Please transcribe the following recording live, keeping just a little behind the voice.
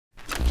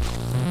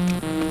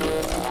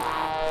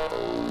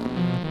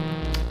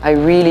I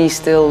really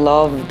still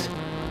loved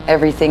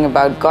everything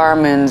about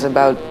garments,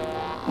 about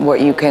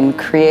what you can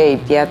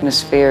create, the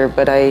atmosphere,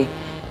 but I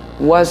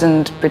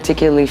wasn't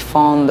particularly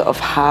fond of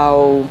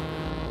how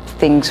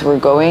things were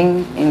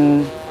going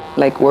in,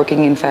 like,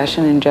 working in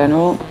fashion in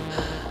general.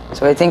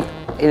 So I think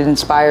it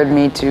inspired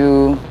me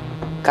to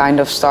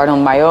kind of start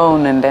on my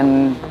own, and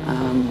then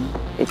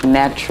it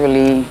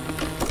naturally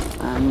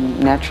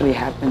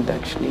happened,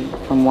 actually,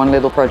 from one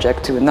little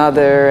project to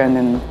another, and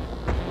then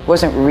it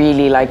wasn't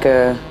really like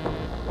a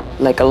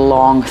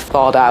long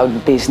thought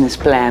out business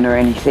plan or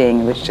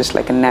anything. It was just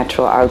like a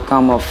natural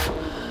outcome of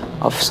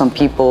some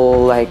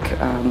people like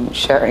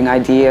sharing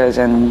ideas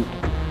and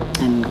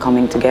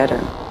coming together.